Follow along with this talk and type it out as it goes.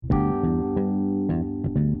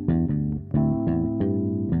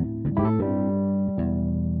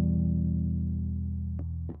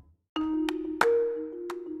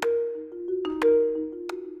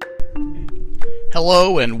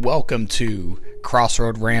Hello and welcome to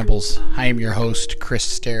Crossroad Rambles. I am your host, Chris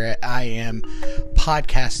Sterrett. I am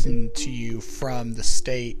podcasting to you from the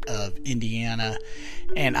state of Indiana,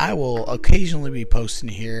 and I will occasionally be posting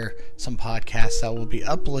here some podcasts that will be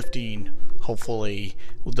uplifting. Hopefully,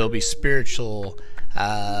 they'll be spiritual,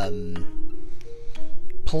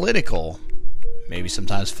 political, maybe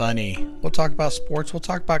sometimes funny. We'll talk about sports. We'll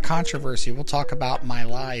talk about controversy. We'll talk about my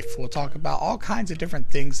life. We'll talk about all kinds of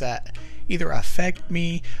different things that either affect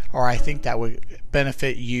me or I think that would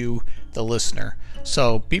benefit you, the listener.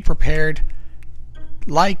 So be prepared.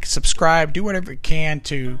 Like, subscribe, do whatever you can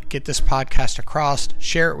to get this podcast across.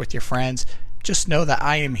 Share it with your friends. Just know that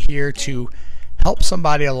I am here to help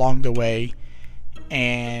somebody along the way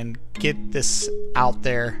and get this out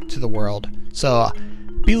there to the world. So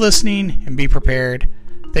be listening and be prepared.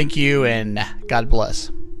 Thank you and God bless.